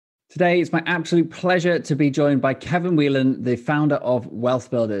Today, it's my absolute pleasure to be joined by Kevin Whelan, the founder of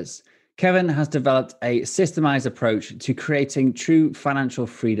Wealth Builders. Kevin has developed a systemized approach to creating true financial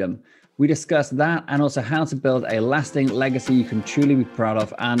freedom. We discuss that and also how to build a lasting legacy you can truly be proud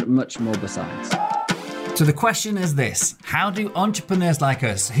of, and much more besides. So the question is this: how do entrepreneurs like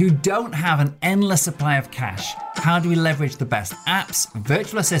us who don't have an endless supply of cash, how do we leverage the best apps,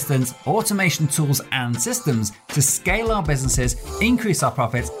 virtual assistants, automation tools and systems to scale our businesses, increase our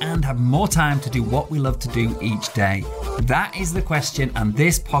profits and have more time to do what we love to do each day? That is the question, and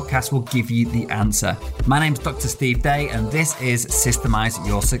this podcast will give you the answer. My name's Dr. Steve Day and this is Systemize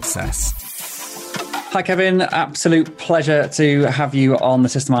Your Success. Hi, Kevin. Absolute pleasure to have you on the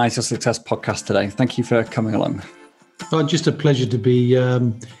Systemize Your Success podcast today. Thank you for coming along. Oh, just a pleasure to be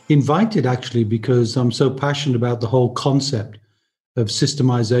invited, actually, because I'm so passionate about the whole concept of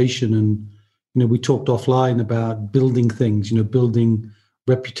systemization. And, we talked offline about building things, building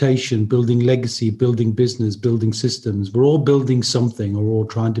reputation, building legacy, building business, building systems. We're all building something, or we're all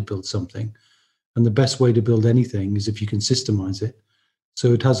trying to build something. And the best way to build anything is if you can systemize it,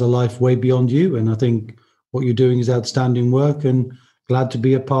 so it has a life way beyond you. And I think what you're doing is outstanding work, and glad to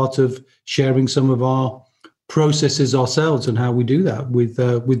be a part of sharing some of our processes ourselves and how we do that with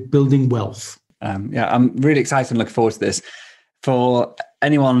building wealth. I'm really excited and looking forward to this. For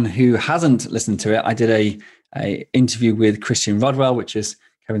anyone who hasn't listened to it, I did a interview with Christian Rodwell, which is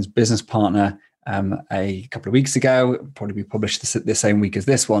Kevin's business partner, a couple of weeks ago. Probably be published the same week as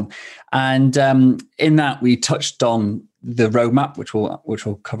this one. And in that, we touched on the roadmap, which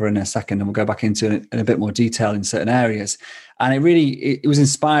we'll cover in a second, and we'll go back into it in a bit more detail in certain areas. And it was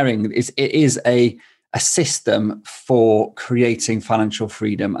inspiring. It is a system for creating financial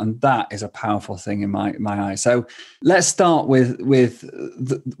freedom, and that is a powerful thing in my eyes. So let's start with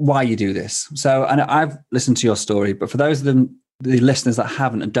why you do this. So, and I've listened to your story, but for those of the listeners that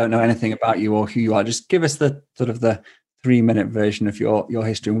haven't and don't know anything about you or who you are, just give us the sort of the 3-minute version of your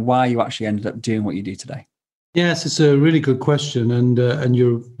history and why you actually ended up doing what you do today. Yes, it's a really good question, and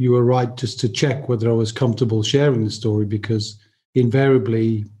you were right just to check whether I was comfortable sharing the story, because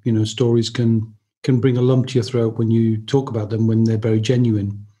invariably, stories can bring a lump to your throat when you talk about them when they're very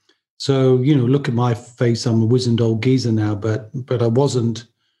genuine. So, look at my face. I'm a wizened old geezer now, but I wasn't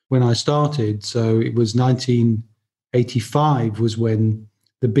when I started. So it was 1985 was when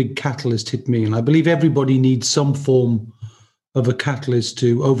the big catalyst hit me, and I believe everybody needs some form of a catalyst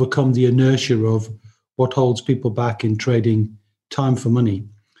to overcome the inertia of what holds people back in trading time for money.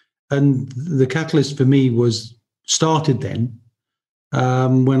 And the catalyst for me started then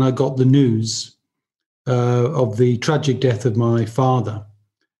when I got the news of the tragic death of my father,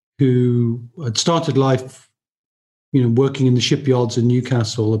 who had started life, working in the shipyards in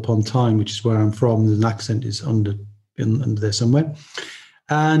Newcastle upon Tyne, which is where I'm from. The accent is under there somewhere.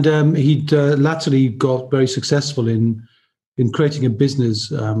 And he'd latterly got very successful in creating a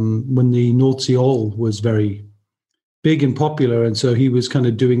business when the North Sea oil was very big and popular. And so he was kind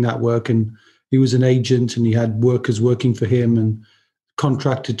of doing that work, and he was an agent, and he had workers working for him and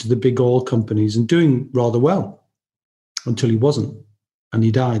contracted to the big oil companies and doing rather well until he wasn't. And he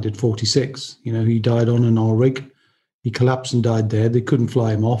died at 46. He died on an oil rig. He collapsed and died there. They couldn't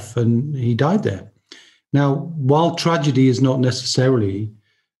fly him off, and he died there. Now, while tragedy is not necessarily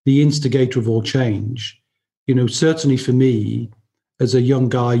the instigator of all change, certainly for me, as a young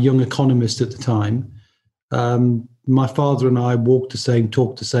guy, young economist at the time, my father and I walked the same,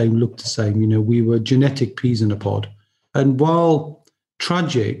 talked the same, looked the same. We were genetic peas in a pod. And while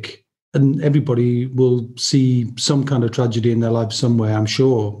tragic, and everybody will see some kind of tragedy in their life somewhere, I'm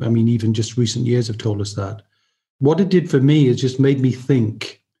sure. I mean, even just recent years have told us that. What it did for me is just made me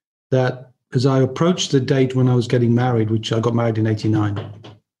think that as I approached the date when I was getting married, which I got married in 89,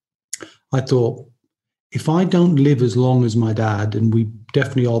 I thought, if I don't live as long as my dad, and we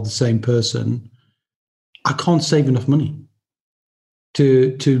definitely are the same person, I can't save enough money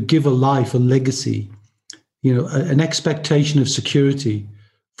to give a life, a legacy, an expectation of security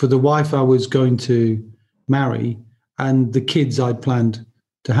for the wife I was going to marry and the kids I'd planned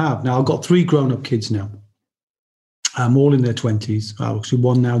to have. Now, I've got 3 grown-up kids now. I'm all in their 20s. Actually,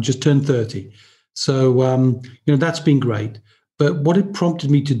 one now just turned 30. So, that's been great. But what it prompted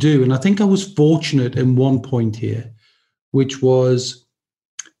me to do, and I think I was fortunate in one point here, which was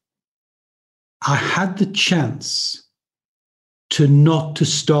I had the chance to not to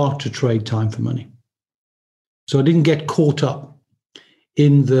start to trade time for money. So I didn't get caught up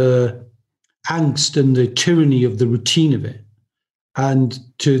in the angst and the tyranny of the routine of it, and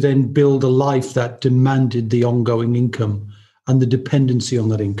to then build a life that demanded the ongoing income and the dependency on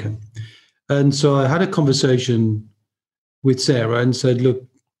that income. And so I had a conversation with Sarah and said, look,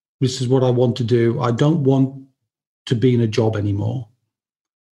 this is what I want to do. I don't want to be in a job anymore.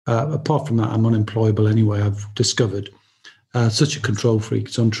 Apart from that, I'm unemployable anyway, I've discovered. Such a control freak,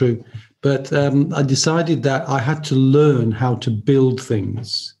 it's untrue. But I decided that I had to learn how to build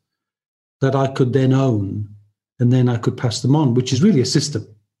things that I could then own, and then I could pass them on, which is really a system.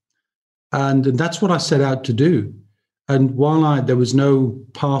 And that's what I set out to do. And while there was no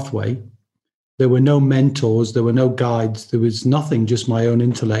pathway, there were no mentors, there were no guides, there was nothing, just my own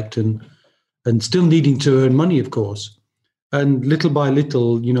intellect and still needing to earn money, of course. And little by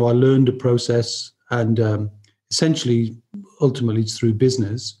little, I learned a process, and essentially, ultimately, it's through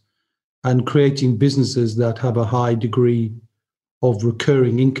business and creating businesses that have a high degree of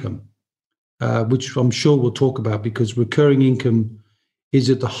recurring income, which I'm sure we'll talk about, because recurring income is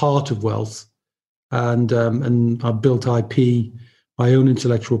at the heart of wealth. And I've built IP, my own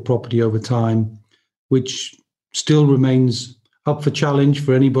intellectual property over time, which still remains up for challenge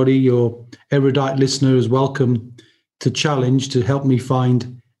for anybody. Your erudite listener is welcome to challenge, to help me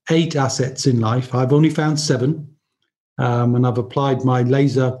find 8 assets in life. I've only found 7, and I've applied my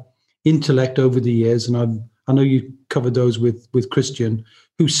laser intellect over the years. And I know you covered those with Christian,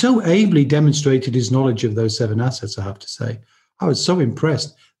 who so ably demonstrated his knowledge of those 7 assets, I have to say. I was so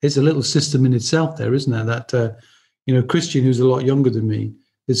impressed. There's a little system in itself there, isn't there? That, Christian, who's a lot younger than me,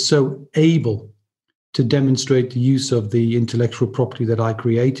 is so able to demonstrate the use of the intellectual property that I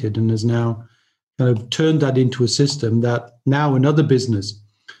created, and has now kind of turned that into a system that now another business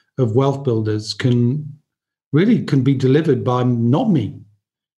of wealth builders can be delivered by not me.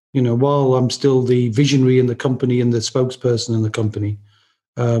 While I'm still the visionary in the company and the spokesperson in the company,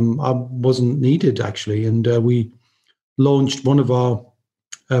 I wasn't needed, actually. And we launched one of our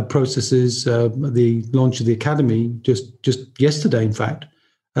processes, the launch of the academy, just yesterday, in fact.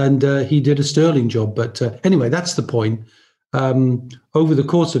 And he did a sterling job. But anyway, that's the point. Over the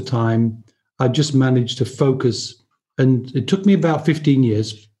course of time, I just managed to focus, and it took me about 15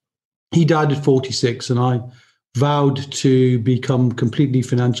 years. He died at 46, and I vowed to become completely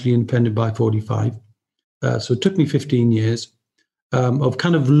financially independent by 45. So it took me 15 years of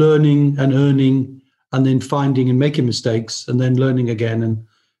kind of learning and earning, and then finding and making mistakes, and then learning again,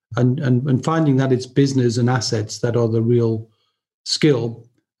 and finding that it's business and assets that are the real skill.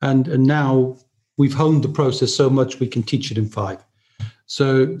 And now we've honed the process so much we can teach it in 5.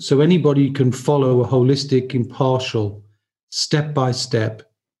 So anybody can follow a holistic, impartial, step-by-step,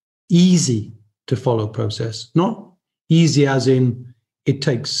 easy to follow process. Not easy as in it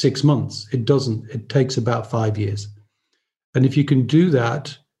takes 6 months. It doesn't. It takes about 5 years. And if you can do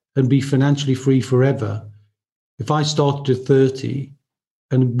that and be financially free forever, if I started at 30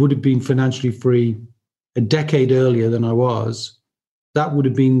 and would have been financially free a decade earlier than I was, that would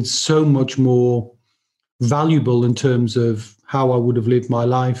have been so much more valuable in terms of how I would have lived my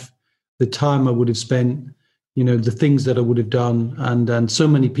life, the time I would have spent, the things that I would have done. And so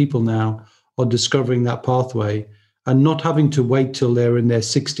many people now are discovering that pathway and not having to wait till they're in their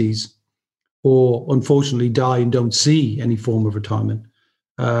 60s or unfortunately die and don't see any form of retirement.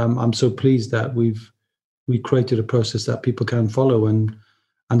 I'm so pleased that we created a process that people can follow and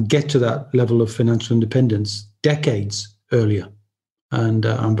get to that level of financial independence decades earlier. And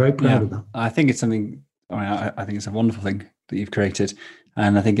I'm very proud of that. I think it's something, I think it's a wonderful thing that you've created.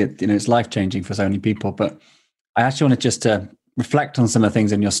 And I think it's life-changing for so many people. But I actually wanted just to reflect on some of the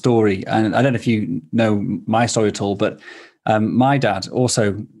things in your story. And I don't know if you know my story at all, but my dad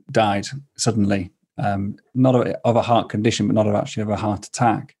also died suddenly, not of a heart condition, but not actually of a heart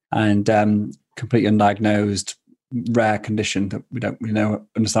attack, and completely undiagnosed, rare condition that we don't really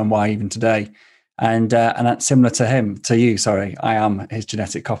understand why even today. And that's similar to you. Sorry, I am his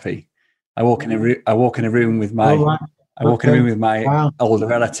genetic copy. I walk in a room with my Wow. older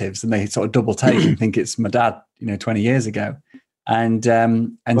relatives, and they sort of double take and think it's my dad, 20 years ago. And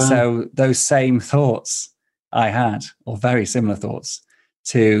Wow. So those same thoughts I had, or very similar thoughts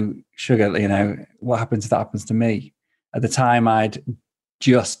to Sugar, what happens if that happens to me? At the time, I'd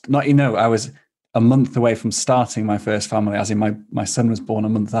just I was a month away from starting my first family, as in my son was born a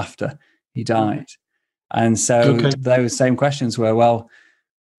month after he died. And so those same questions were, well,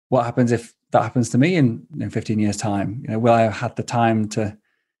 what happens if that happens to me in 15 years' time? Will I have had the time to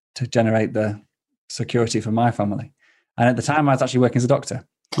generate the security for my family? And at the time, I was actually working as a doctor,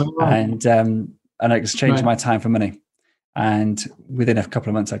 and I exchanged my time for money. And within a couple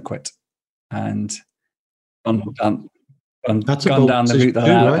of months, I'd quit and gone down the route that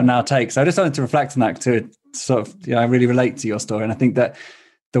I now take. So I just wanted to reflect on that to sort of, I really relate to your story. And I think that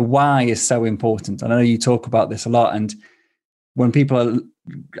the why is so important. And I know you talk about this a lot. And when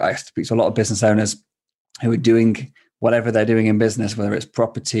I speak to a lot of business owners who are doing whatever they're doing in business, whether it's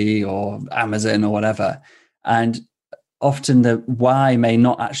property or Amazon or whatever. And often the why may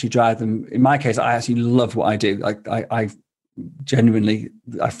not actually drive them. In my case, I actually love what I do. Like I genuinely,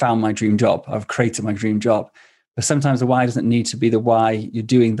 I found my dream job. I've created my dream job. But sometimes the why doesn't need to be the why you're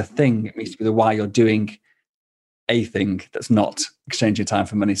doing the thing. It needs to be the why you're doing a thing that's not exchanging time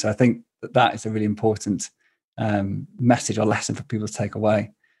for money. So I think that is a really important message or lesson for people to take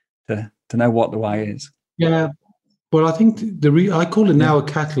away, to know what the why is. Yeah. Well, I think I call it now a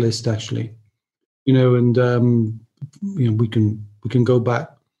catalyst, actually, and we can go back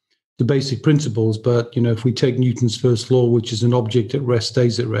to basic principles, but if we take Newton's first law, which is an object at rest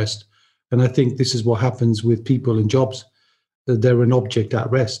stays at rest, and I think this is what happens with people in jobs, that they're an object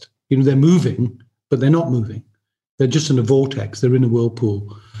at rest. They're moving, but they're not moving. They're just in a vortex. They're in a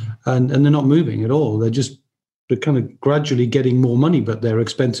whirlpool, and they're not moving at all. They're kind of gradually getting more money, but their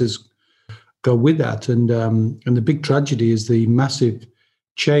expenses go with that. And the big tragedy is the massive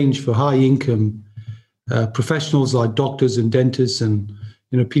change for high income professionals like doctors and dentists and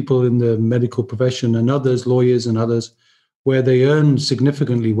people in the medical profession and others, lawyers and others, where they earn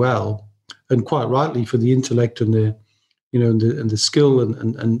significantly well, and quite rightly, for the intellect and the and the skill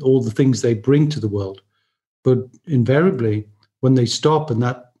and all the things they bring to the world. But invariably, when they stop, and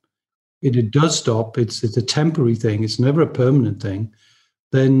that it does stop, it's a temporary thing. It's never a permanent thing.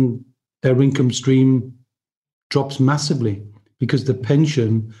 Then their income stream drops massively, because the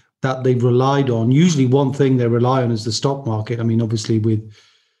pension that they've relied on, usually one thing they rely on is the stock market. I mean, obviously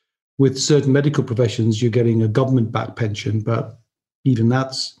with certain medical professions, you're getting a government-backed pension, but even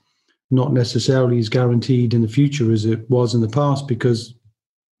that's not necessarily as guaranteed in the future as it was in the past, because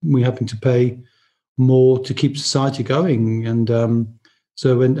we're having to pay more to keep society going. And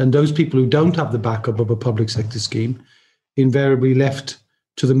those people who don't have the backup of a public sector scheme invariably left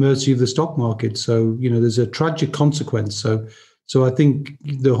to the mercy of the stock market. So, there's a tragic consequence. So I think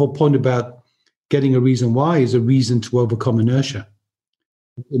the whole point about getting a reason why is a reason to overcome inertia.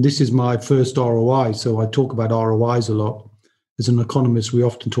 And this is my first ROI. So I talk about ROIs a lot. As an economist, we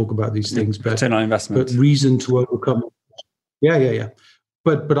often talk about these things, but return on investment. But reason to overcome. Yeah.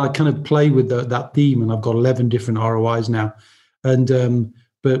 But I kind of play with that theme, and I've got 11 different ROIs now. And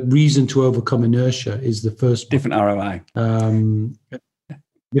but reason to overcome inertia is the first one. Different ROI.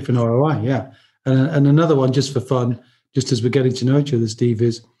 Different ROI, yeah. And another one, just for fun, just as we're getting to know each other, Steve,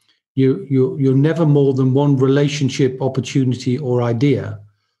 is you're never more than one relationship, opportunity, or idea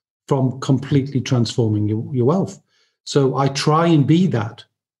from completely transforming your wealth. So I try and be that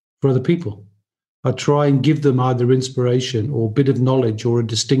for other people. I try and give them either inspiration or a bit of knowledge or a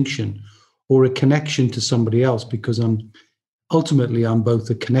distinction or a connection to somebody else, because I'm both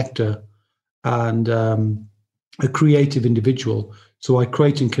a connector and a creative individual. So I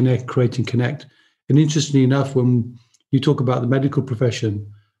create and connect. And interestingly enough, when you talk about the medical profession,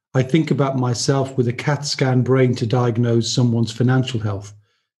 I think about myself with a CAT scan brain to diagnose someone's financial health.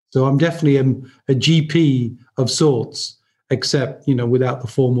 So I'm definitely a GP of sorts, except, without the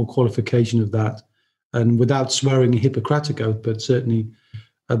formal qualification of that and without swearing a Hippocratic oath, but certainly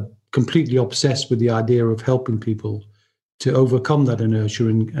completely obsessed with the idea of helping people to overcome that inertia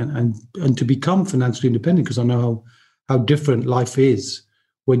and to become financially independent, because I know how different life is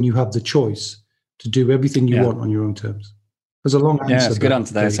when you have the choice to do everything you want on your own terms. There's a long answer. Yeah, it's good on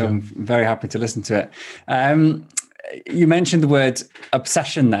today, so I'm very happy to listen to it. You mentioned the word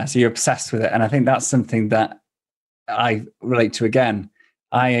obsession there, so you're obsessed with it, and I think that's something that I relate to again.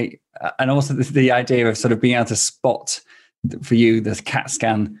 And also the idea of sort of being able to spot for you this CAT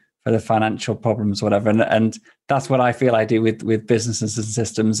scan for the financial problems, whatever, and that's what I feel I do with businesses and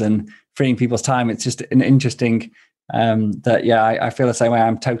systems and freeing people's time. It's just an interesting I feel the same way.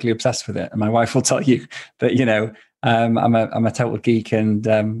 I'm totally obsessed with it, and my wife will tell you that I'm a total geek, and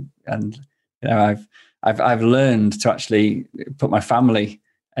I've learned to actually put my family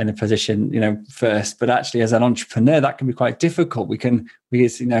in a position, first. But actually, as an entrepreneur, that can be quite difficult.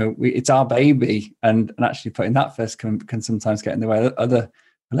 It's our baby, and actually putting that first can sometimes get in the way of other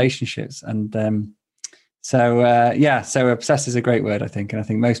relationships. And so obsessed is a great word, I think. And I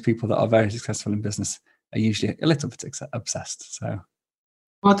think most people that are very successful in business are usually a little bit obsessed. So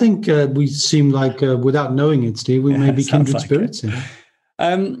I think we seem like, without knowing it, Steve, we may be kindred spirits.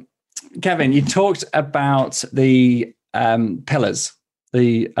 Kevin, you talked about the pillars,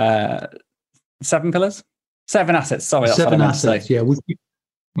 the 7 pillars, 7 assets. Sorry, that's 7 assets. Yeah, we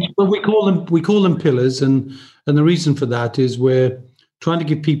call them pillars, and the reason for that is we're trying to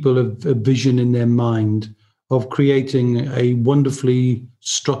give people a vision in their mind of creating a wonderfully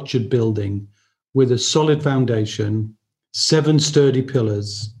structured building with a solid foundation, 7 sturdy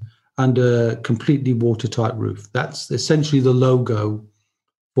pillars, and a completely watertight roof. That's essentially the logo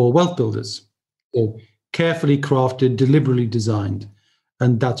for Wealth Builders. So carefully crafted, deliberately designed,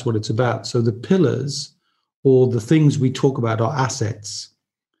 and that's what it's about. So the pillars, or the things we talk about, are assets.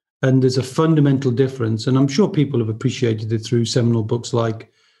 And there's a fundamental difference, and I'm sure people have appreciated it through seminal books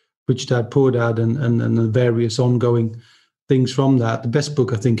like Rich Dad, Poor Dad, and the various ongoing things from that. The best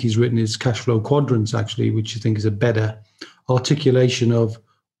book I think he's written is Cash Flow Quadrants, actually, which I think is a better articulation of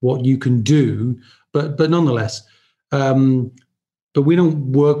what you can do. But nonetheless, but we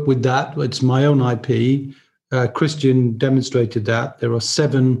don't work with that. It's my own IP. Christian demonstrated that. There are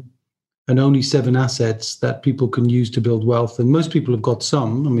 7 and only 7 assets that people can use to build wealth. And most people have got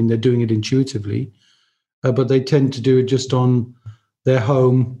some. I mean, they're doing it intuitively, but they tend to do it just on their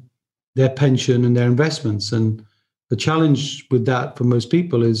home, their pension, and their investments. And the challenge with that for most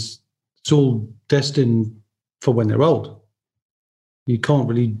people is it's all destined for when they're old. You can't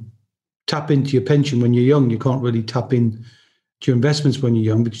really tap into your pension when you're young. You can't really tap into your investments when you're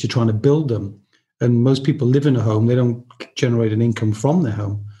young because you're trying to build them. And most people live in a home. They don't generate an income from their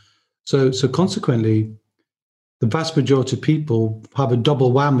home. So consequently, the vast majority of people have a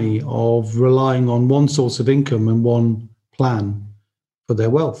double whammy of relying on one source of income and one plan for their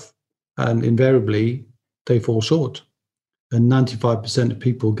wealth. And invariably, they fall short. And 95% of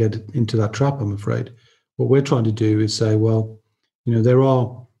people get into that trap, I'm afraid. What we're trying to do is say, well, there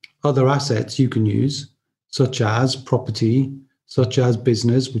are other assets you can use, such as property, such as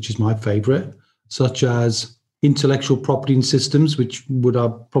business, which is my favorite, such as intellectual property and systems, which would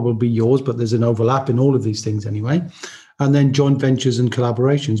probably be yours, but there's an overlap in all of these things anyway. And then joint ventures and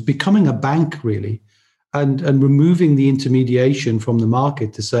collaborations, becoming a bank really, and removing the intermediation from the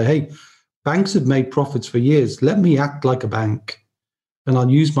market to say, hey, banks have made profits for years. Let me act like a bank, and I'll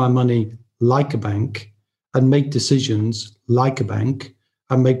use my money like a bank and make decisions like a bank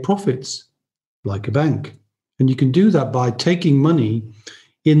and make profits like a bank. And you can do that by taking money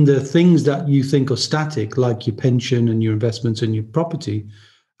in the things that you think are static, like your pension and your investments and your property,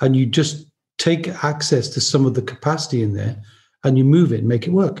 and you just take access to some of the capacity in there and you move it and make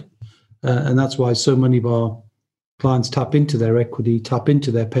it work. And that's why so many of our clients tap into their equity, tap into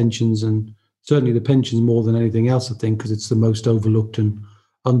their pensions, and certainly the pensions more than anything else, I think, because it's the most overlooked and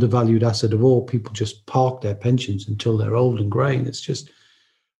undervalued asset of all. People just park their pensions until they're old and grey, and it's just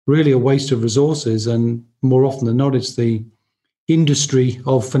really a waste of resources. And more often than not, it's the industry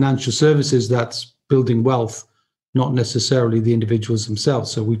of financial services that's building wealth, not necessarily the individuals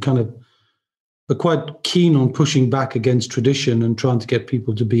themselves. So we kind of are quite keen on pushing back against tradition and trying to get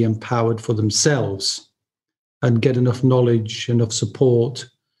people to be empowered for themselves and get enough knowledge, enough support,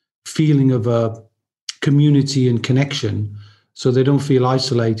 feeling of a community and connection, so they don't feel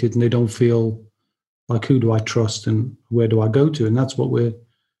isolated and they don't feel like, who do I trust and where do I go to? And that's what we're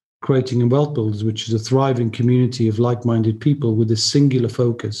creating in Wealth Builders, which is a thriving community of like-minded people with a singular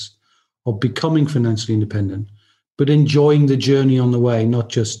focus of becoming financially independent, but enjoying the journey on the way. Not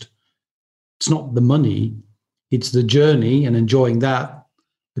just, it's not the money, it's the journey and enjoying that,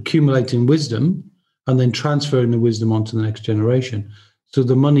 accumulating wisdom, and then transferring the wisdom onto the next generation. So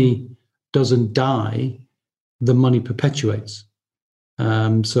the money doesn't die, the money perpetuates.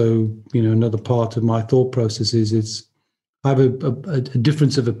 So, another part of my thought process is I have a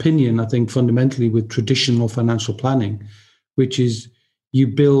difference of opinion, I think, fundamentally with traditional financial planning, which is you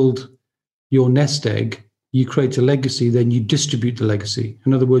build your nest egg, you create a legacy, then you distribute the legacy.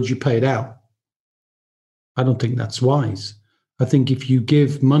 In other words, you pay it out. I don't think that's wise. I think if you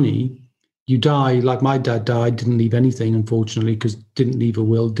give money, you die like my dad died, didn't leave anything, unfortunately, because didn't leave a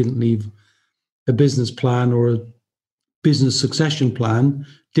will, didn't leave a business plan or a business succession plan,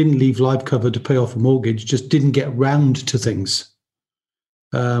 didn't leave life cover to pay off a mortgage, just didn't get round to things.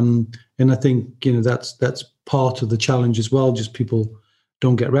 And I think, that's part of the challenge as well, just people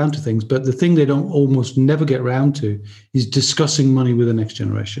don't get round to things. But the thing they don't almost never get round to is discussing money with the next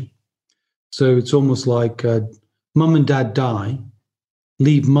generation. So it's almost like mum and dad die,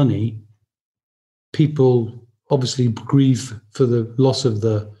 leave money. People obviously grieve for the loss of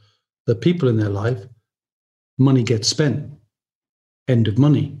the people in their life. Money gets spent. End of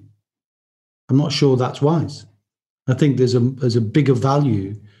money. I'm not sure that's wise. I think there's a bigger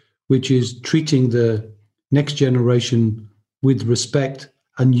value, which is treating the next generation with respect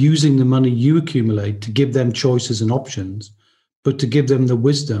and using the money you accumulate to give them choices and options, but to give them the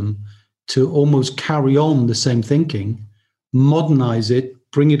wisdom to almost carry on the same thinking, modernize it,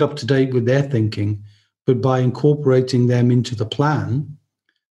 bring it up to date with their thinking, but by incorporating them into the plan,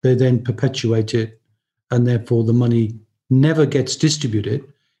 they then perpetuate it, and therefore the money never gets distributed.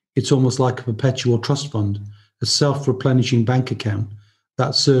 It's almost like a perpetual trust fund, a self-replenishing bank account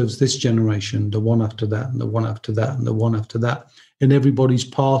that serves this generation, the one after that, and the one after that, and the one after that. And everybody's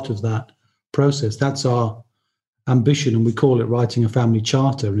part of that process. That's our ambition, and we call it writing a family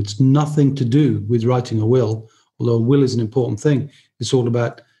charter. It's nothing to do with writing a will, although a will is an important thing. It's all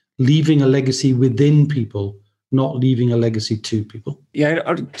about leaving a legacy within people, not leaving a legacy to people. Yeah,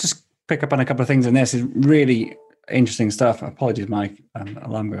 I'll just pick up on a couple of things in this. It's really interesting stuff. Apologies, my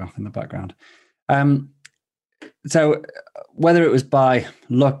alarm going off in the background. So whether it was by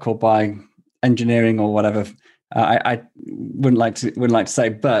luck or by engineering or whatever, I wouldn't like to say,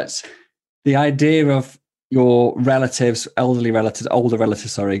 but the idea of your relatives, older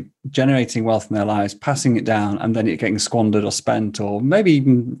relatives, generating wealth in their lives, passing it down, and then it getting squandered or spent, or maybe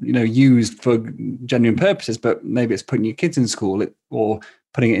even used for genuine purposes, but maybe it's putting your kids in school or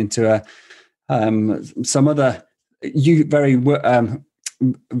putting it into some other very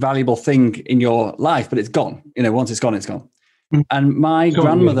valuable thing in your life, but it's gone. Once it's gone, it's gone. Mm. And my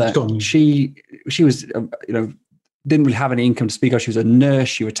grandmother, she was, didn't really have any income to speak of. She was a nurse.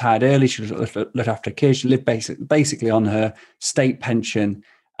 She retired early. She looked after kids. She lived basically on her state pension,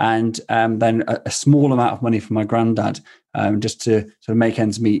 and then a small amount of money from my granddad, just to sort of make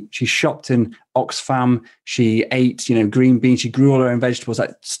ends meet. She shopped in Oxfam. She ate, green beans. She grew all her own vegetables.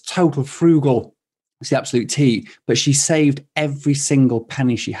 Like total frugal. It's the absolute T. But she saved every single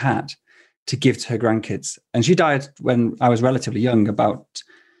penny she had to give to her grandkids. And she died when I was relatively young, about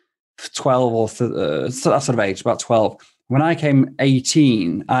 12 or that sort of age, about 12. When I came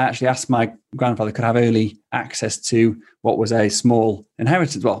 18, I actually asked my grandfather could I have early access to what was a small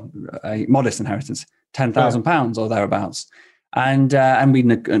inheritance, well, a modest inheritance, £10,000 or thereabouts. And we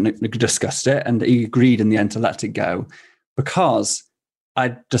discussed it, and he agreed in the end to let it go because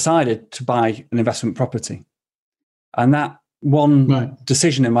I decided to buy an investment property. And that one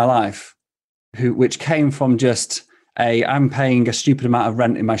decision in my life, which came from just I'm paying a stupid amount of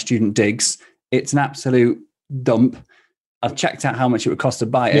rent in my student digs. It's an absolute dump. I checked out how much it would cost to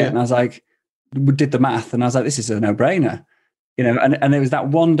buy it. And I was like, we did the math, and I was like, this is a no-brainer. And it was that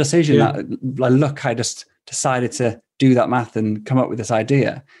one decision that, I just decided to do that math and come up with this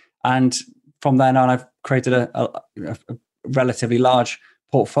idea. And from then on, I've created a relatively large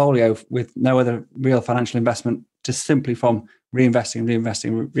portfolio with no other real financial investment, just simply from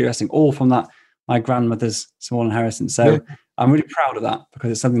reinvesting, all from that my grandmother's small inheritance. So I'm really proud of that,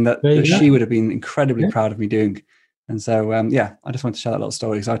 because it's something that she would have been incredibly proud of me doing. And so, I just wanted to share that little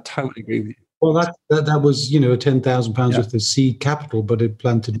story, because I totally agree with you. Well, that was, £10,000 worth of seed capital, but it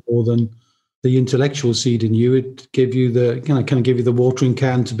planted more than the intellectual seed in you. It gave you give you the watering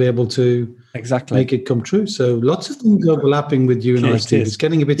can to be able to make it come true. So lots of things overlapping with you and I, Steve. It's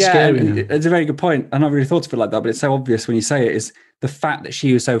getting a bit scary now. It's a very good point. I've not really thought of it like that, but it's so obvious when you say it, is the fact that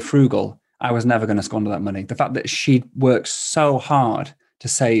she was so frugal. I was never going to squander that money. The fact that she'd worked so hard to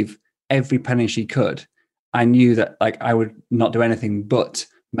save every penny she could, I knew that I would not do anything but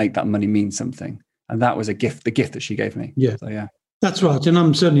make that money mean something. And that was the gift that she gave me. Yeah. So, that's right. And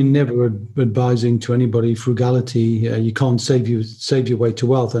I'm certainly never advising to anybody frugality. You can't save your way to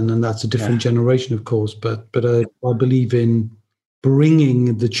wealth. And that's a different generation, of course. But I believe in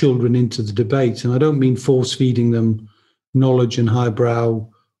bringing the children into the debate. And I don't mean force feeding them knowledge and highbrow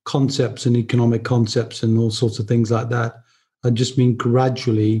concepts and economic concepts and all sorts of things like that. I just mean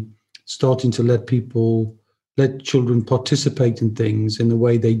gradually starting to let children participate in things in the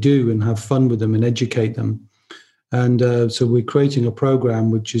way they do and have fun with them and educate them. And so we're creating a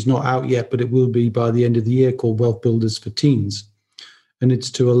program which is not out yet, but it will be by the end of the year, called Wealth Builders for Teens. And it's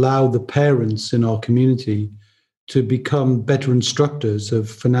to allow the parents in our community to become better instructors of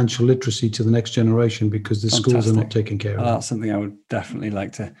financial literacy to the next generation, because the schools are not taking care of it. That's something I would definitely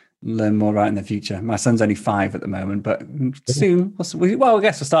like to learn more about in the future. My son's only 5 at the moment, but soon, I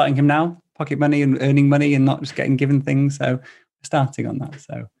guess we're starting him now, pocket money and earning money and not just getting given things. So we're starting on that.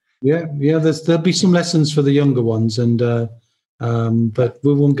 So there'll be some lessons for the younger ones, and but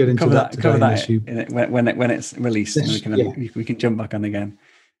we won't get into that today. When it's released, and we can jump back on again.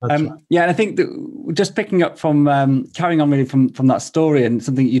 And I think that just picking up from carrying on really from that story, and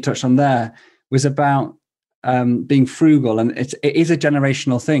something that you touched on there was about being frugal, and it is a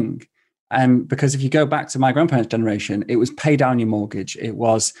generational thing. Because if you go back to my grandparents' generation, it was pay down your mortgage. It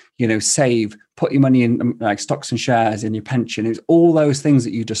was, save, put your money in like stocks and shares in your pension. It was all those things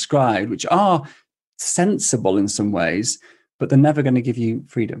that you described, which are sensible in some ways, but they're never going to give you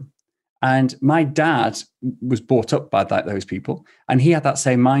freedom. And my dad was brought up by those people, and he had that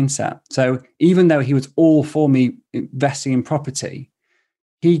same mindset. So even though he was all for me investing in property,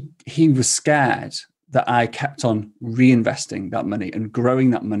 he was scared that I kept on reinvesting that money and growing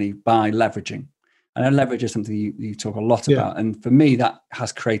that money by leveraging. And leverage is something you talk a lot about. And for me, that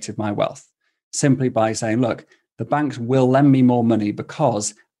has created my wealth simply by saying, look, the banks will lend me more money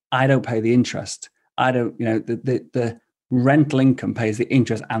because I don't pay the interest. I don't, the rental income pays the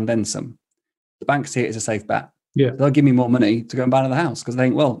interest and then some. The banks see it as a safe bet. Yeah. So they'll give me more money to go and buy another house because they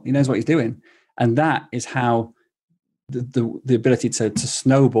think, well, he knows what he's doing. And that is how the ability to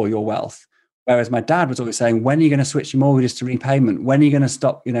snowball your wealth. Whereas my dad was always saying, when are you going to switch your mortgages to repayment? When are you going to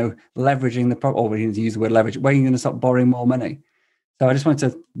stop, leveraging the property? Or we need to use the word leverage. When are you going to stop borrowing more money? So I just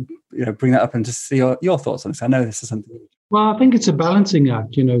wanted to, bring that up and just see your thoughts on this. I know this is something. Well, I think it's a balancing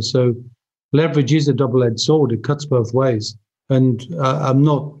act, so leverage is a double-edged sword. It cuts both ways. And I'm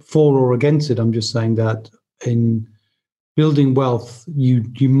not for or against it. I'm just saying that in building wealth, you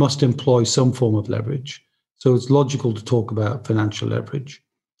must employ some form of leverage. So it's logical to talk about financial leverage.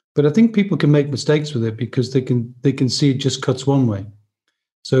 But I think people can make mistakes with it because they can see it just cuts one way.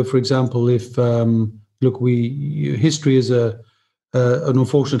 So, for example, if history is an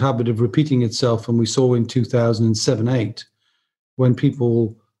unfortunate habit of repeating itself, and we saw in 2007-8 when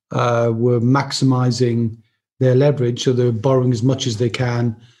people were maximizing their leverage, so they're borrowing as much as they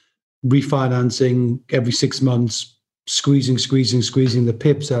can, refinancing every 6 months, squeezing the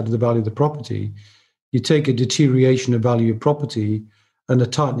pips out of the value of the property. You take a deterioration of value of property and a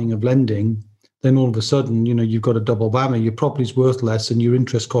tightening of lending, then all of a sudden, you've got a double whammy. Your property's worth less and your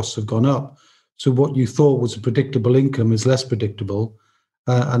interest costs have gone up. So what you thought was a predictable income is less predictable.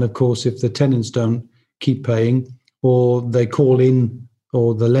 And of course, if the tenants don't keep paying, or they call in,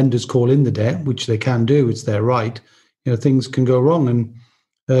 or the lenders call in the debt, which they can do, it's their right, things can go wrong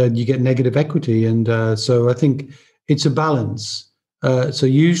and you get negative equity. And so I think it's a balance. So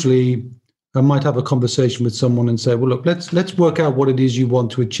usually I might have a conversation with someone and say, well, look, let's work out what it is you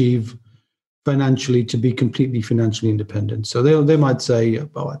want to achieve financially to be completely financially independent. So they might say,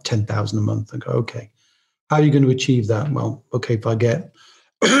 10,000 a month. And go, okay, how are you going to achieve that? Well, okay, if I get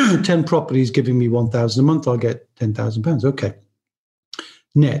 10 properties giving me 1,000 a month, I'll get £10,000. Okay.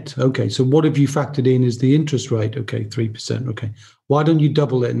 Net. Okay. So what have you factored in as the interest rate? Okay. 3%. Okay. Why don't you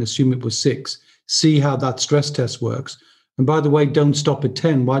double it and assume it was 6? See how that stress test works. And by the way, don't stop at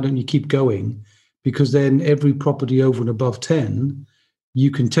 10. Why don't you keep going? Because then every property over and above 10, you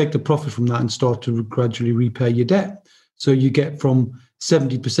can take the profit from that and start to gradually repay your debt. So you get from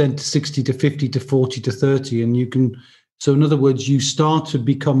 70% to 60 to 50 to 40 to 30. And you can, so in other words, you start to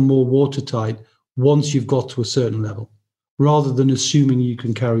become more watertight once you've got to a certain level, rather than assuming you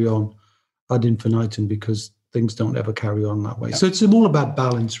can carry on ad infinitum, because things don't ever carry on that way. Yeah. So it's all about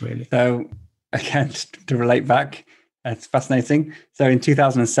balance, really. So again, to relate back, it's fascinating. So in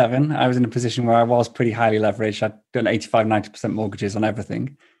 2007, I was in a position where I was pretty highly leveraged. I'd done 85-90% mortgages on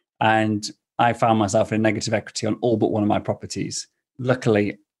everything. And I found myself in negative equity on all but one of my properties.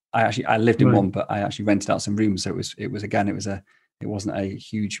 Luckily, I lived in one, but I actually rented out some rooms. So it wasn't a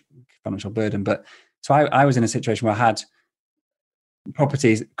huge financial burden. But so I was in a situation where I had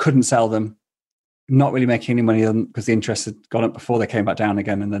properties, couldn't sell them, not really making any money on them because the interest had gone up before they came back down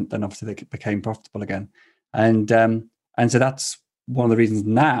again. And then obviously they became profitable again. And so that's one of the reasons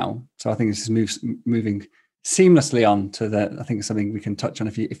now. So I think this is moving seamlessly on to I think it's something we can touch on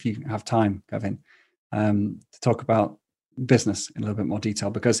if you have time, Kevin, to talk about business in a little bit more detail.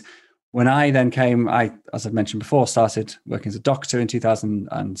 Because when I then came, as I've mentioned before, started working as a doctor in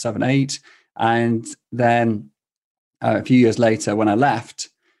 2007-8. And then a few years later, when I left,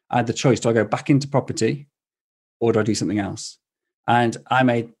 I had the choice: do I go back into property or do I do something else? And I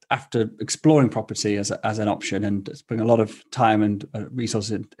made, after exploring property as an option and putting a lot of time and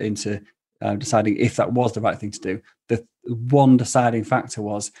resources into deciding if that was the right thing to do, the one deciding factor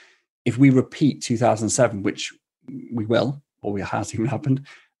was, if we repeat 2007, which we will, or it has even happened,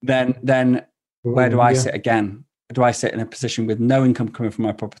 then where do I sit again? Do I sit in a position with no income coming from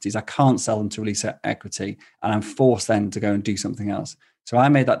my properties? I can't sell them to release equity, and I'm forced then to go and do something else. So I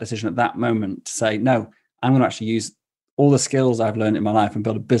made that decision at that moment to say, no, I'm going to actually use all the skills I've learned in my life and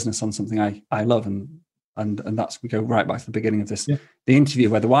build a business on something I love. And that's, we go right back to the beginning of this, the interview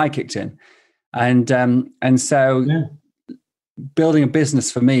where the why kicked in. And so building a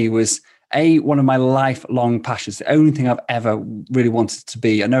business for me was one of my lifelong passions. The only thing I've ever really wanted to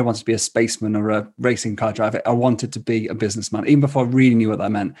be. I never wanted to be a spaceman or a racing car driver. I wanted to be a businessman, even before I really knew what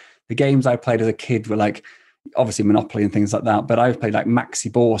that meant. The games I played as a kid were like, obviously Monopoly and things like that, but I've played like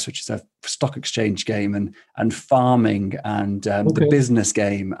Maxi Bourse, which is a stock exchange game, and farming, and the business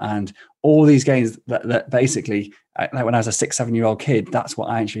game, and all these games that basically, like when I was a 6-7-year-old kid, that's what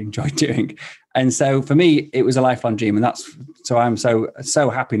I actually enjoyed doing. And so for me, it was a lifelong dream, and so I'm so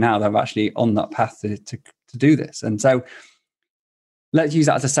happy now that I'm actually on that path to do this. And so let's use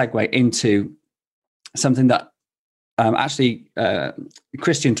that as a segue into something that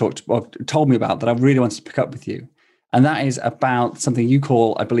Christian told me about that I really wanted to pick up with you. And that is about something you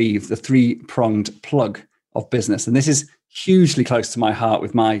call, I believe, the three-pronged plug of business. And this is hugely close to my heart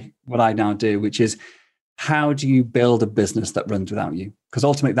with what I now do, which is, how do you build a business that runs without you? Because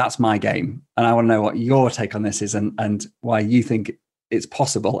ultimately that's my game. And I want to know what your take on this is, and why you think it's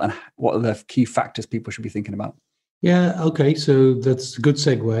possible, and what are the key factors people should be thinking about. Yeah, okay. So that's a good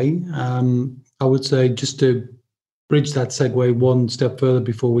segue. I would say, just to bridge that segue one step further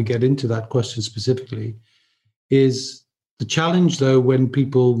before we get into that question specifically, is the challenge, though, when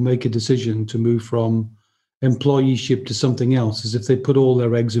people make a decision to move from employeeship to something else, is if they put all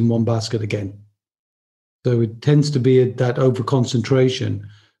their eggs in one basket again. So it tends to be that over concentration.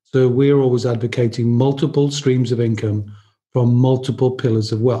 So we're always advocating multiple streams of income from multiple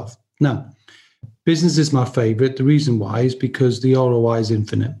pillars of wealth. Now, business is my favorite. The reason why is because the ROI is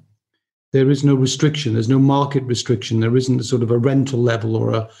infinite. There is no restriction. There's no market restriction. There isn't a sort of a rental level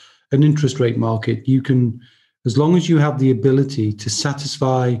or an interest rate market. You can, as long as you have the ability to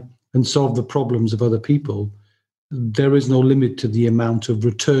satisfy and solve the problems of other people, there is no limit to the amount of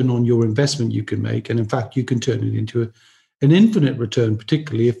return on your investment you can make. And in fact, you can turn it into an infinite return,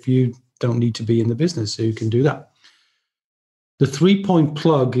 particularly if you don't need to be in the business. So you can do that. The 3-point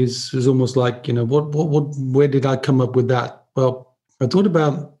plug is almost like, where did I come up with that? Well, I thought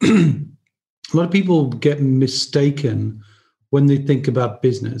about a lot of people get mistaken when they think about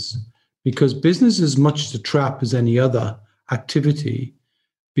business, because business is as much a trap as any other activity.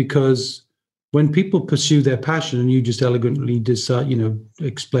 Because when people pursue their passion, and you just elegantly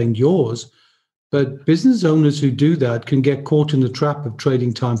explained yours, but business owners who do that can get caught in the trap of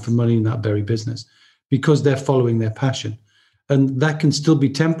trading time for money in that very business, because they're following their passion. And that can still be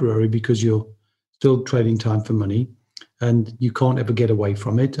temporary, because you're still trading time for money and you can't ever get away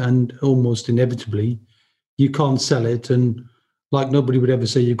from it. And almost inevitably, you can't sell it. And like nobody would ever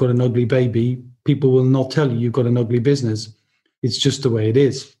say you've got an ugly baby, people will not tell you you've got an ugly business. It's just the way it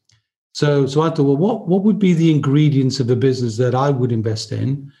is. So I thought, well, what would be the ingredients of a business that I would invest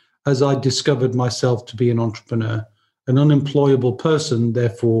in, as I discovered myself to be an entrepreneur, an unemployable person,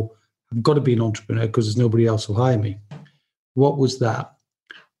 therefore I've got to be an entrepreneur because there's nobody else who'll hire me. What was that?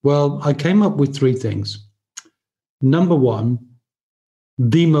 Well, I came up with 3 things. Number 1,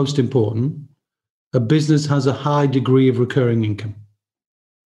 the most important, a business has a high degree of recurring income.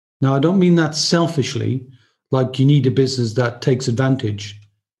 Now, I don't mean that selfishly, like you need a business that takes advantage.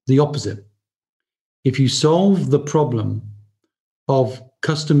 The opposite. If you solve the problem of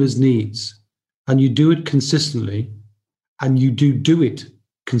customers' needs and you do it consistently, and you do it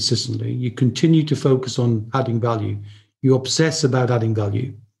consistently, you continue to focus on adding value, you obsess about adding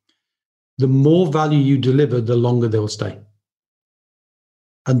value, the more value you deliver, the longer they'll stay.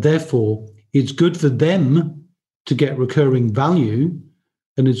 And therefore, it's good for them to get recurring value,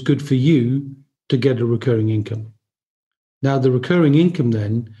 and it's good for you to get a recurring income. Now, the recurring income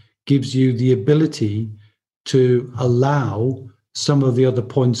then gives you the ability to allow some of the other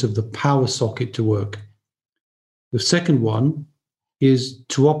points of the power socket to work. The second one is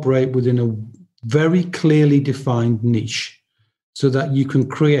to operate within a very clearly defined niche, so that you can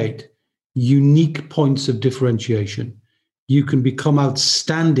create unique points of differentiation. You can become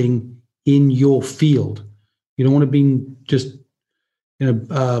outstanding in your field. You don't want to be just,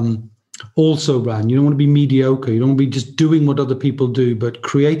 also ran. You don't want to be mediocre. You don't want to be just doing what other people do, but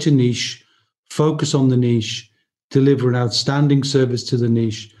create a niche, focus on the niche, deliver an outstanding service to the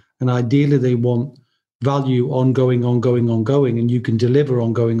niche. And ideally, they want value ongoing, and you can deliver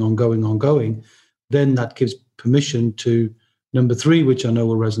ongoing. Then that gives permission to number 3, which I know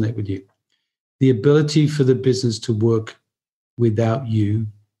will resonate with you. The ability for the business to work without you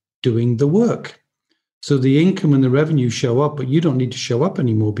doing the work. So the income and the revenue show up, but you don't need to show up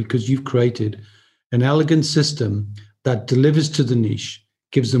anymore, because you've created an elegant system that delivers to the niche,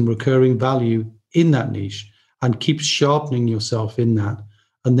 gives them recurring value in that niche, and keeps sharpening yourself in that.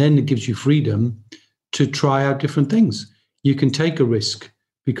 And then it gives you freedom to try out different things. You can take a risk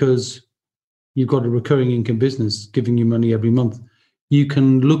because you've got a recurring income business giving you money every month. You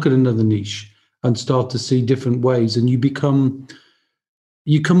can look at another niche and start to see different ways, and you become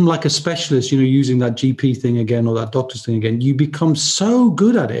like a specialist, using that GP thing again, or that doctor's thing again. You become so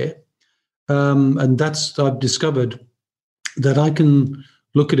good at it. And I've discovered that I can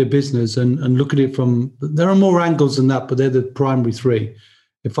look at a business and look at it from, there are more angles than that, but they're the primary 3.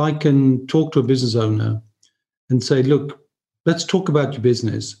 If I can talk to a business owner and say, look, let's talk about your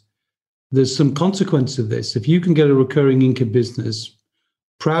business. There's some consequence of this. If you can get a recurring income business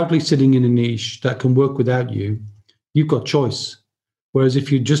proudly sitting in a niche that can work without you, you've got choice. Whereas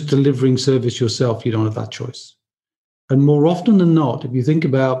if you're just delivering service yourself, you don't have that choice. And more often than not, if you think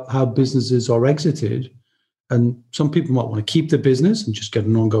about how businesses are exited, and some people might want to keep the business and just get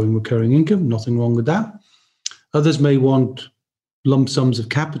an ongoing recurring income, nothing wrong with that. Others may want lump sums of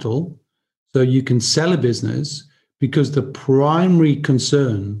capital so you can sell a business, because the primary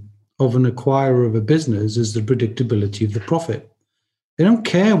concern of an acquirer of a business is the predictability of the profit. They don't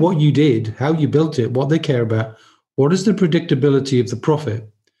care what you did, how you built it. What they care about, what is the predictability of the profit?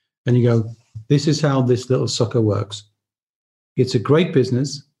 And you go, this is how this little sucker works. It's a great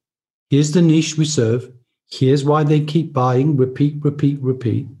business. Here's the niche we serve. Here's why they keep buying,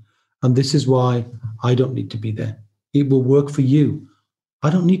 repeat. And this is why I don't need to be there. It will work for you. I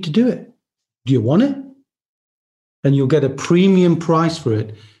don't need to do it. Do you want it? And you'll get a premium price for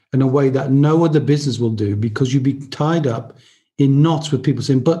it in a way that no other business will do, because you'll be tied up in knots with people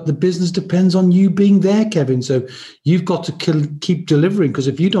saying, but the business depends on you being there, Kevin. So you've got to keep delivering, because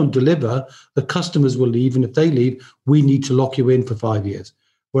if you don't deliver, the customers will leave. And if they leave, we need to lock you in for 5 years.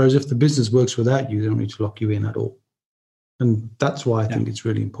 Whereas if the business works without you, they don't need to lock you in at all. And that's why I think it's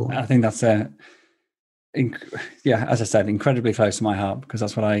really important. I think that's as I said, incredibly close to my heart, because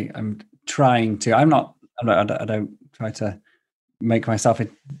that's what I'm trying to. I don't try to make myself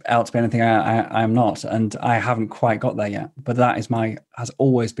out to be anything I'm not, and I haven't quite got there yet. But that has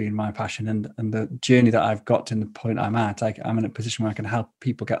always been my passion, and the journey that I've got to the point I'm at. I'm in a position where I can help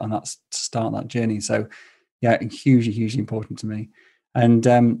people get on that, start that journey. So, yeah, hugely important to me. And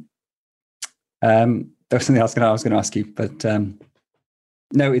there was something else I was going to ask you, but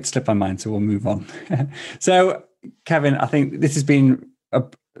no, it slipped my mind, so we'll move on. So, Kevin, I think this has been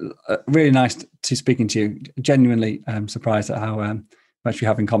really nice to speaking to you. Genuinely surprised at how much we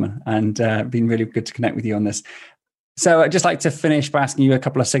have in common, and been really good to connect with you on this. So I'd just like to finish by asking you a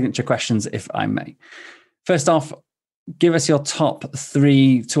couple of signature questions, if I may. First off, give us your top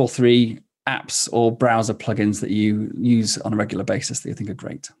 2 or 3 apps or browser plugins that you use on a regular basis that you think are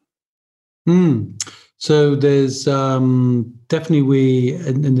great. So there's definitely we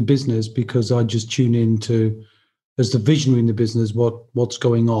in the business, because I just tune into, as the visionary in the business, what's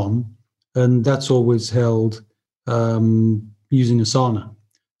going on, and that's always held using Asana.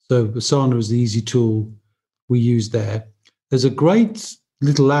 So Asana is the easy tool we use there. There's a great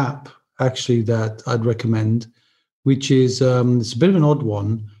little app actually that I'd recommend, which is it's a bit of an odd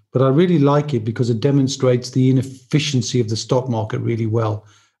one, but I really like it because it demonstrates the inefficiency of the stock market really well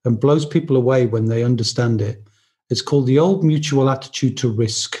and blows people away when they understand it. It's called the Old Mutual Attitude to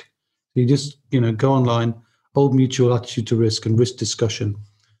Risk. You just go online, Old Mutual Attitude to Risk and Risk Discussion.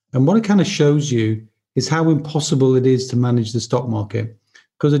 And what it kind of shows you is how impossible it is to manage the stock market,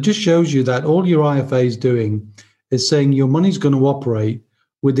 because it just shows you that all your IFA is doing is saying your money's going to operate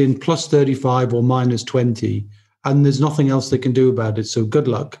within plus 35 or minus 20, and there's nothing else they can do about it. So good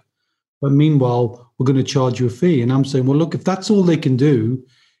luck. But meanwhile, we're going to charge you a fee. And I'm saying, well, look, if that's all they can do,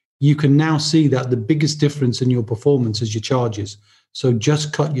 you can now see that the biggest difference in your performance is your charges. So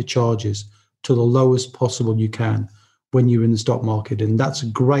just cut your charges to the lowest possible you can when you're in the stock market. And that's a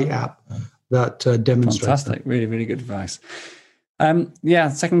great app that demonstrates. Fantastic. That. Really, really good advice.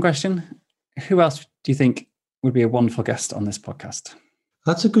 Second question. Who else do you think would be a wonderful guest on this podcast?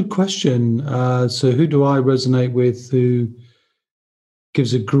 That's a good question. So who do I resonate with who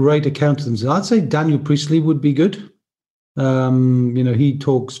gives a great account of themselves? I'd say Daniel Priestley would be good. He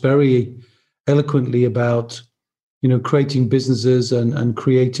talks very eloquently about, creating businesses and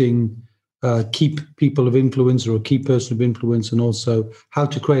creating key people of influence or a key person of influence, and also how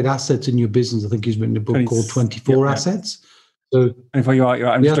to create assets in your business. I think he's written a book called 24 Assets. So, you're right.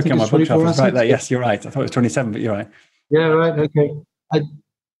 I'm just looking at my bookshelf. It's right there. Yes, you're right. I thought it was 27, but you're right. Yeah, right. Okay.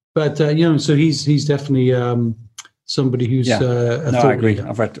 So he's definitely somebody who's a thought I agree. leader.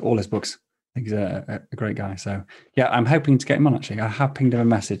 I've read all his books. I think he's a great guy. So yeah, I'm hoping to get him on. Actually, I have pinged him a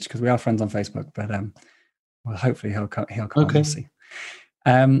message because we are friends on Facebook. But well, hopefully he'll come. Okay. On and see.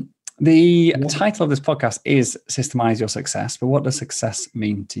 The title of this podcast is "Systemize Your Success." But what does success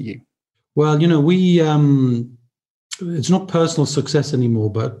mean to you? Well, we it's not personal success anymore.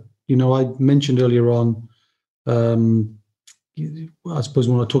 But I mentioned earlier on. I suppose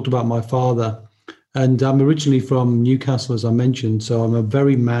when I talked about my father, and I'm originally from Newcastle, as I mentioned, so I'm a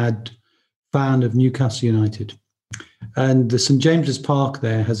very mad fan of Newcastle United. And the St. James's Park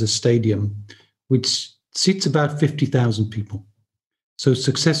there has a stadium which seats about 50,000 people. So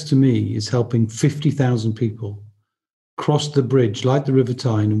success to me is helping 50,000 people cross the bridge like the River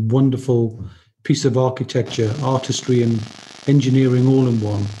Tyne, a wonderful piece of architecture, artistry and engineering all in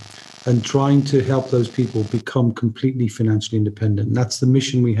one, and trying to help those people become completely financially independent. And that's the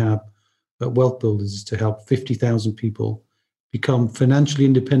mission we have at Wealth Builders, is to help 50,000 people become financially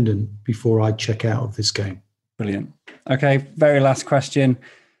independent before I check out of this game. Brilliant. Okay, very last question.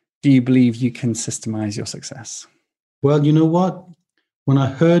 Do you believe you can systemize your success? Well, you know what? When I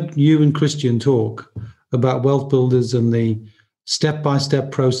heard you and Christian talk about Wealth Builders and the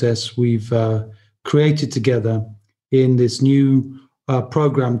step-by-step process we've created together in this new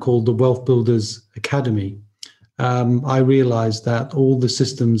program called the Wealth Builders Academy, I realized that all the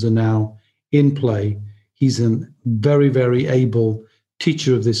systems are now in play. He's a very, very able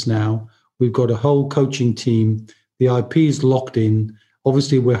teacher of this now. We've got a whole coaching team. The IP is locked in.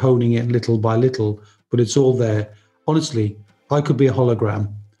 Obviously, we're honing it little by little, but it's all there. Honestly, I could be a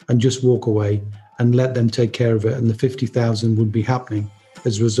hologram and just walk away and let them take care of it, and the 50,000 would be happening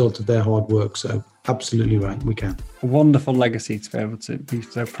as a result of their hard work. So absolutely right, we can. A wonderful legacy to be able to be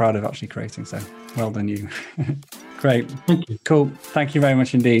so proud of actually creating. So well done you. Great. Thank you. Cool. Thank you very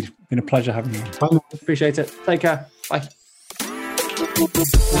much indeed. It's been a pleasure having you. Bye. Appreciate it. Take care. Bye.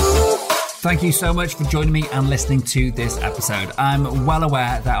 Thank you so much for joining me and listening to this episode. I'm well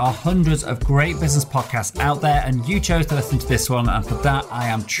aware there are hundreds of great business podcasts out there, and you chose to listen to this one, and for that I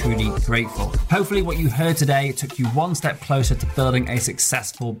am truly grateful. Hopefully what you heard today took you one step closer to building a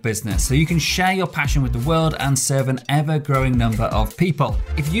successful business so you can share your passion with the world and serve an ever-growing number of people.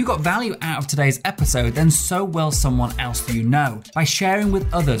 If you got value out of today's episode, then so will someone else you know. By sharing with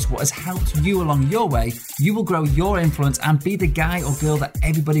others what has helped you along your way, you will grow your influence and be the guy or girl that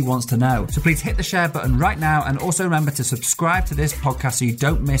everybody wants to know. So please hit the share button right now, and also remember to subscribe to this podcast so you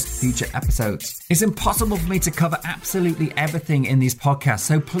don't miss future episodes. It's impossible for me to cover absolutely everything in these podcasts,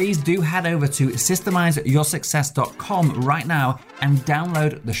 so please do head over to systemizeyoursuccess.com right now and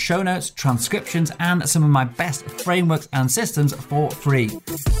download the show notes, transcriptions, and some of my best frameworks and systems for free.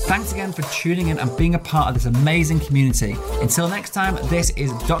 Thanks again for tuning in and being a part of this amazing community. Until next time, this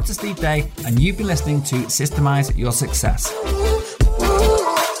is Dr. Steve Day, and you've been listening to Systemize Your Success.